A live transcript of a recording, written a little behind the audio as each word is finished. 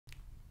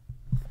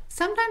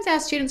Sometimes our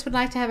students would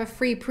like to have a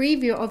free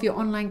preview of your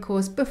online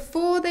course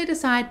before they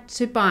decide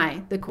to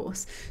buy the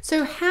course.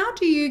 So how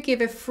do you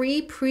give a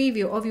free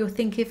preview of your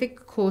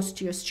Thinkific course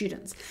to your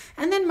students?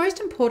 And then most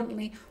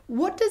importantly,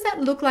 what does that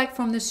look like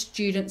from the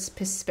student's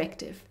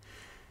perspective?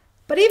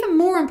 But even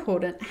more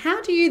important,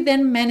 how do you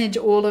then manage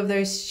all of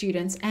those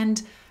students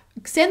and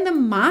send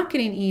them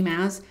marketing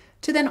emails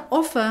to then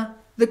offer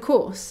the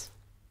course?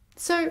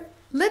 So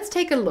let's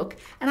take a look,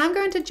 and I'm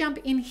going to jump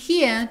in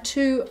here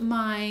to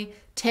my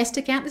test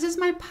account. This is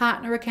my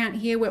partner account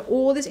here where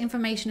all this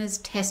information is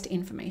test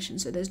information.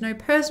 So there's no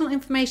personal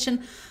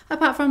information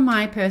apart from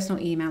my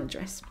personal email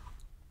address.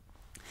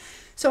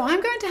 So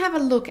I'm going to have a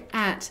look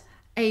at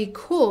a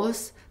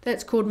course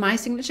that's called My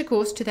Signature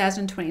Course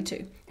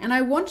 2022. And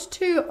I want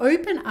to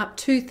open up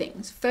two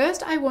things.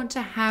 First, I want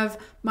to have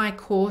my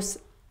course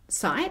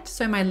site,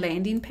 so my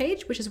landing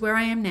page, which is where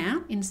I am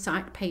now in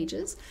site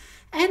pages.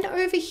 And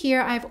over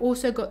here, I've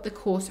also got the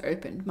course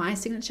open, My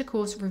Signature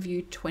Course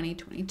Review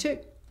 2022.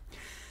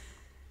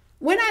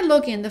 When I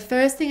log in, the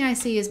first thing I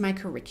see is my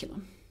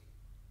curriculum.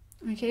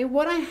 Okay,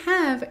 what I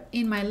have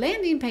in my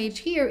landing page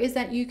here is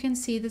that you can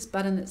see this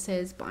button that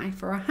says buy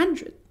for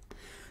 100.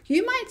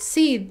 You might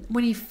see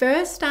when you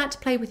first start to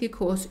play with your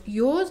course,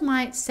 yours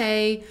might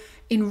say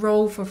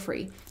enroll for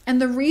free.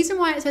 And the reason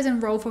why it says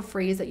enroll for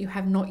free is that you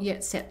have not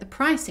yet set the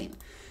pricing.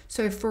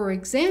 So for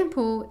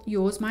example,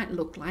 yours might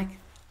look like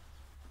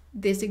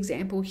this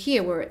example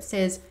here where it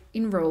says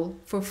enroll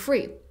for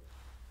free.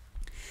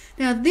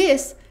 Now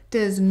this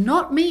does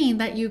not mean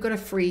that you got a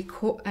free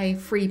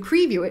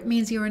preview. It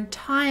means your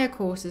entire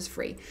course is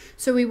free.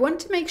 So we want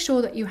to make sure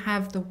that you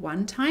have the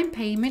one-time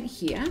payment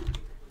here.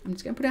 I'm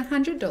just going to put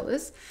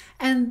 $100,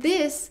 and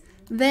this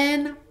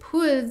then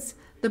puts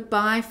the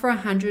buy for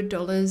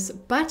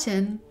 $100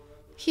 button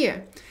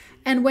here.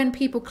 And when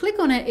people click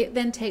on it, it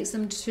then takes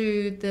them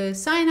to the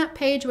sign up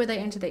page where they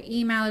enter their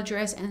email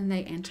address and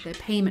they enter their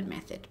payment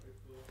method.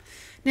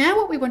 Now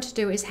what we want to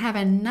do is have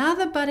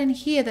another button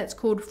here that's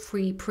called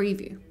free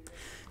preview.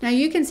 Now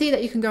you can see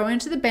that you can go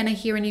into the banner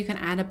here and you can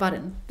add a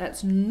button.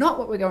 That's not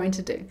what we're going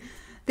to do.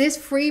 This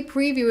free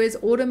preview is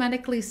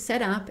automatically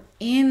set up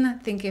in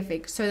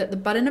Thinkific so that the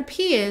button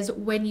appears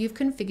when you've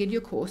configured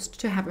your course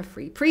to have a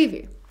free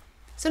preview.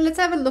 So let's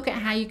have a look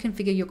at how you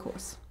configure your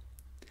course.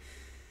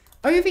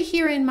 Over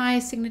here in my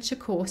signature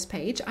course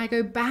page, I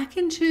go back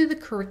into the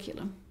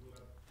curriculum.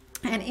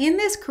 And in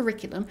this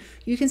curriculum,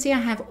 you can see I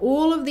have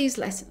all of these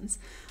lessons.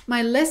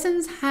 My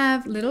lessons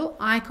have little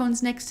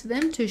icons next to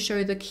them to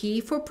show the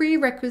key for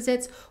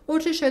prerequisites or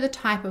to show the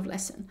type of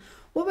lesson.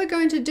 What we're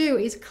going to do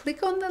is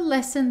click on the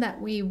lesson that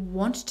we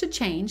want to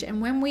change, and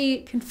when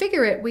we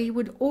configure it, we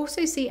would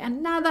also see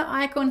another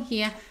icon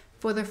here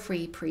for the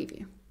free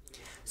preview.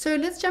 So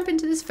let's jump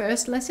into this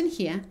first lesson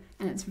here,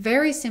 and it's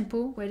very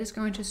simple. We're just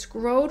going to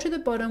scroll to the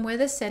bottom where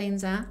the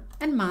settings are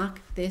and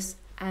mark this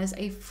as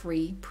a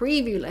free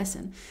preview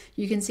lesson.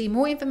 You can see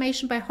more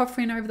information by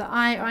hovering over the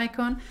eye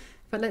icon,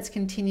 but let's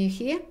continue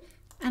here,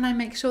 and I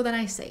make sure that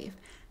I save.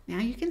 Now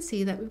you can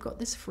see that we've got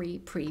this free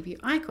preview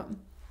icon.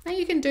 Now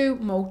you can do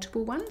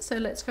multiple ones, so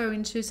let's go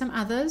into some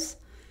others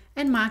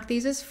and mark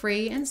these as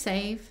free and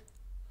save.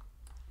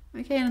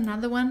 Okay, and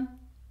another one,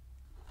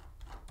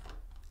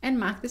 and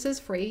mark this as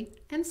free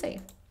and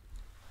save.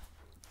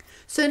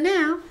 So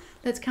now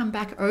let's come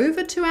back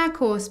over to our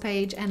course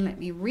page and let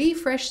me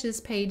refresh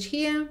this page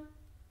here.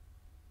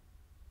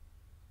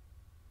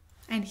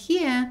 And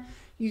here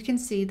you can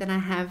see that I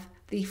have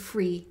the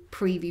free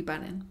preview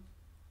button.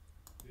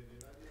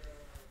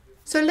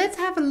 So let's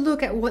have a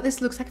look at what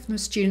this looks like from the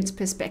student's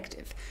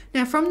perspective.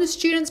 Now, from the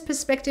student's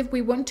perspective,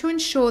 we want to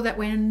ensure that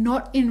we're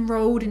not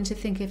enrolled into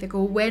Thinkific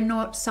or we're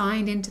not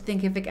signed into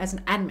Thinkific as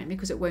an admin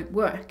because it won't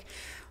work.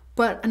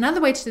 But another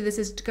way to do this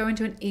is to go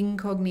into an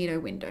incognito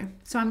window.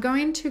 So I'm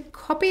going to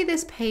copy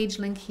this page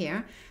link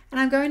here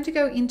and I'm going to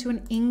go into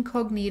an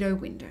incognito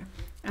window.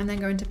 I'm then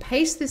going to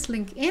paste this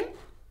link in.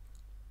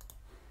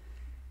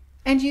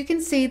 And you can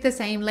see the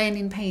same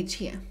landing page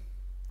here.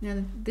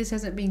 Now this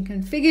hasn't been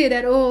configured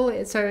at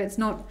all, so it's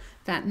not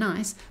that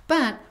nice,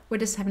 but we're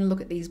just having a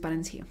look at these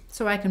buttons here.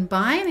 So I can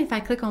buy, and if I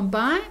click on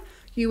buy,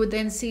 you would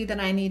then see that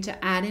I need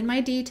to add in my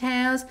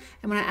details.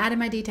 And when I add in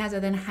my details, I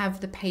then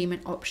have the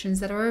payment options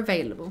that are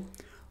available.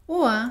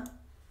 Or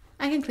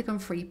I can click on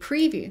free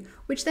preview,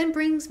 which then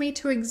brings me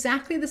to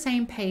exactly the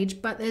same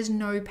page, but there's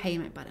no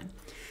payment button.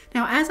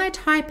 Now, as I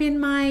type in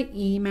my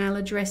email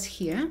address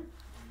here,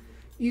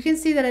 you can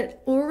see that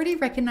it already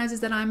recognizes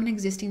that I'm an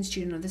existing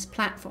student of this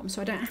platform.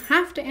 So I don't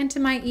have to enter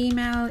my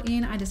email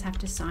in, I just have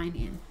to sign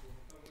in.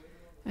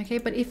 Okay,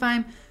 but if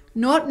I'm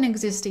not an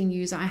existing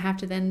user, I have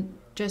to then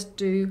just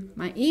do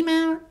my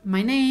email,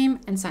 my name,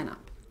 and sign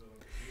up.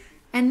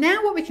 And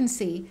now what we can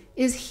see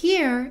is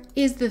here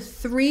is the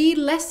 3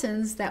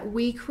 lessons that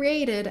we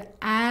created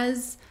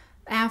as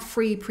our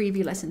free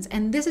preview lessons.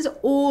 And this is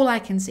all I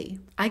can see.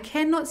 I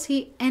cannot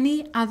see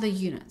any other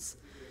units.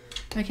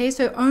 Okay,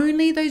 so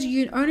only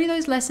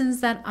those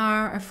lessons that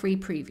are a free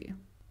preview.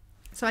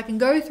 So I can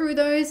go through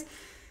those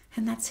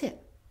and that's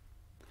it.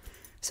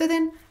 So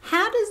then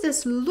how does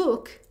this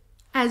look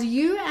as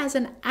you as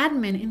an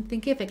admin in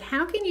Thinkific,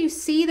 how can you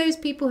see those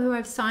people who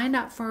have signed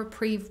up for a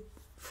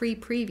free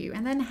preview?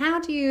 And then how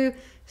do you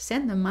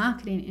send them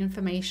marketing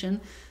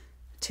information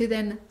to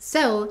then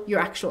sell your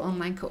actual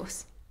online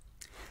course?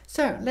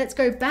 So let's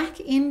go back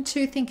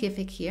into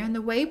Thinkific here. And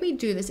the way we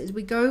do this is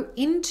we go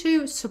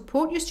into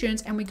support your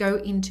students and we go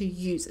into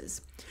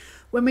users.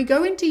 When we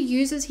go into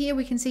users here,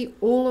 we can see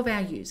all of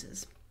our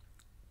users.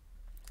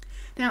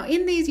 Now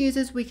in these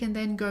users, we can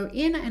then go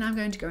in, and I'm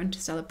going to go into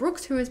Stella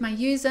Brooks, who is my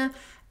user,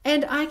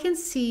 and I can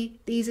see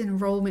these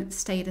enrollment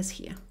status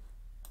here.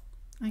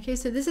 Okay,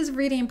 so this is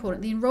really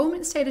important. The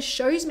enrollment status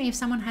shows me if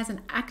someone has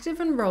an active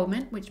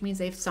enrollment, which means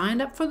they've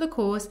signed up for the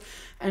course,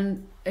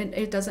 and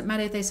it doesn't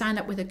matter if they signed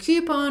up with a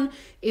coupon,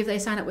 if they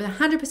signed up with a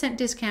 100%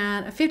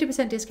 discount, a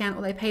 50% discount,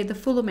 or they paid the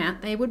full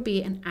amount, they would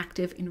be an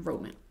active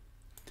enrollment.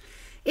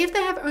 If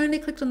they have only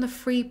clicked on the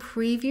free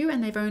preview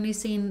and they've only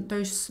seen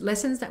those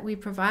lessons that we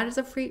provide as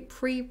a free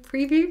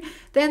preview,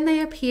 then they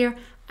appear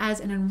as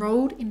an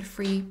enrolled in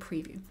free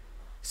preview.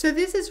 So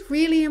this is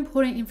really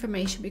important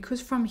information,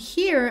 because from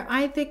here,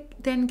 I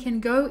then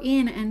can go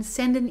in and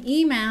send an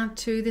email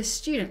to the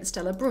student,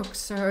 Stella Brooks.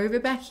 So over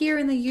back here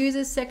in the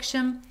users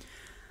section,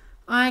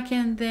 I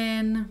can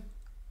then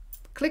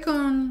click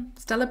on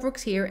Stella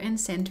Brooks here and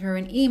send her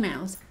an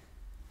email.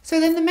 So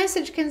then the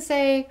message can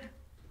say,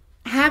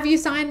 have you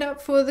signed up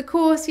for the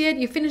course yet?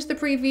 You finished the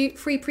free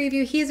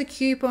preview. Here's a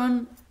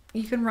coupon.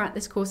 You can write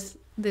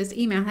this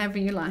email however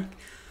you like.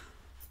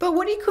 But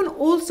what you can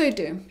also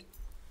do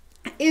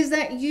is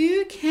that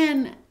you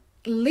can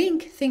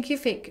link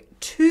Thinkific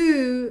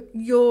to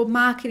your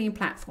marketing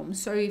platform.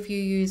 So if you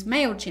use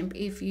MailChimp,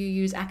 if you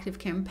use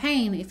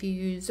ActiveCampaign, if you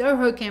use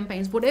Zoho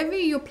campaigns, whatever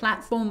your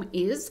platform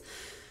is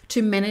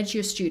to manage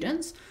your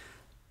students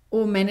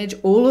or manage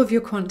all of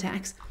your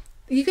contacts,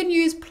 you can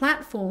use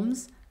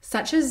platforms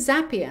such as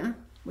Zapier,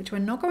 which we're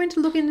not going to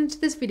look into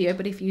this video,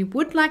 but if you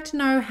would like to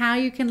know how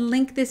you can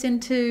link this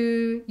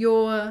into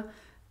your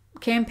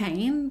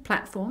campaign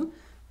platform,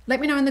 let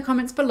me know in the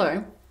comments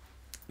below.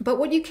 But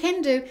what you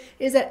can do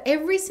is that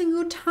every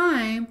single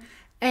time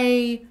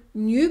a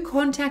new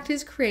contact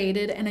is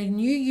created and a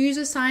new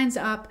user signs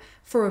up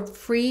for a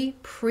free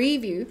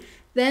preview,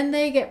 then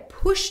they get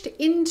pushed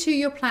into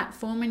your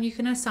platform and you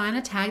can assign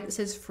a tag that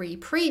says free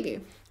preview.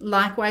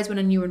 Likewise, when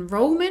a new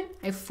enrollment,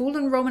 a full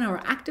enrollment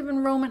or active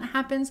enrollment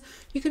happens,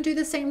 you can do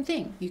the same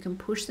thing. You can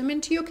push them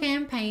into your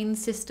campaign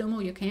system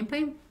or your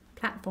campaign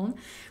platform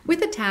with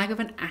a tag of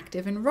an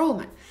active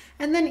enrollment.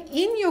 And then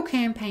in your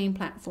campaign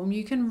platform,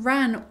 you can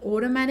run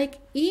automatic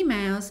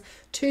emails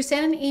to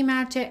send an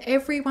email to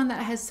everyone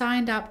that has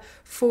signed up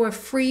for a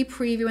free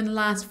preview in the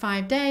last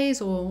 5 days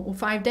or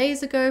 5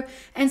 days ago,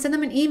 and send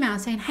them an email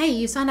saying, hey,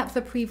 you signed up for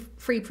the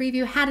free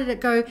preview. How did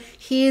it go?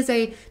 Here's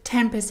a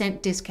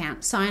 10%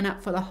 discount. Sign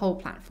up for the whole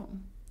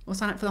platform or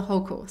sign up for the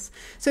whole course.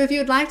 So if you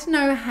would like to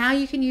know how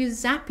you can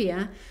use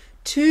Zapier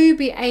to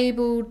be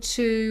able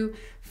to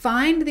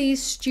find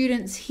these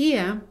students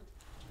here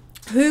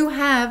who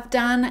have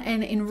done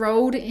an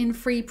enrolled in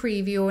free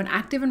preview or an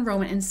active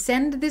enrollment and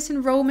send this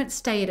enrollment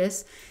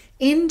status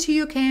into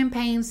your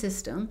campaign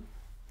system,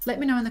 let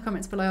me know in the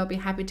comments below. I'll be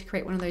happy to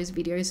create one of those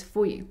videos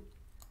for you.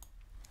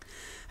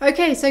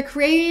 Okay, so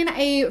creating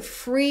a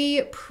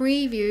free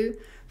preview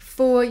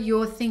for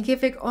your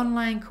Thinkific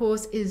online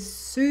course is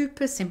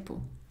super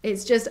simple.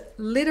 It's just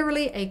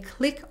literally a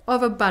click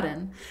of a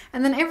button,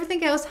 and then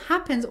everything else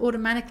happens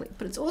automatically.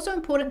 But it's also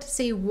important to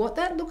see what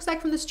that looks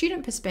like from the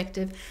student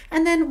perspective,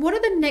 and then what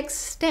are the next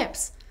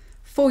steps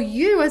for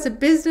you as a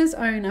business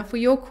owner for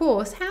your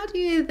course. How do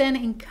you then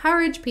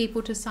encourage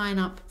people to sign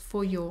up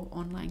for your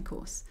online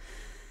course?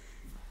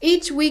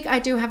 Each week I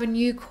do have a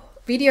new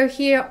video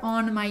here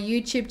on my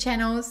YouTube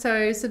channel,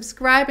 so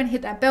subscribe and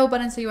hit that bell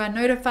button so you are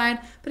notified.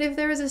 But if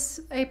there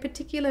is a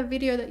particular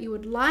video that you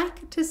would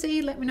like to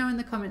see, let me know in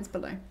the comments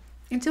below.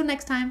 Until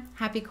next time,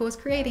 happy course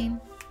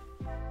creating.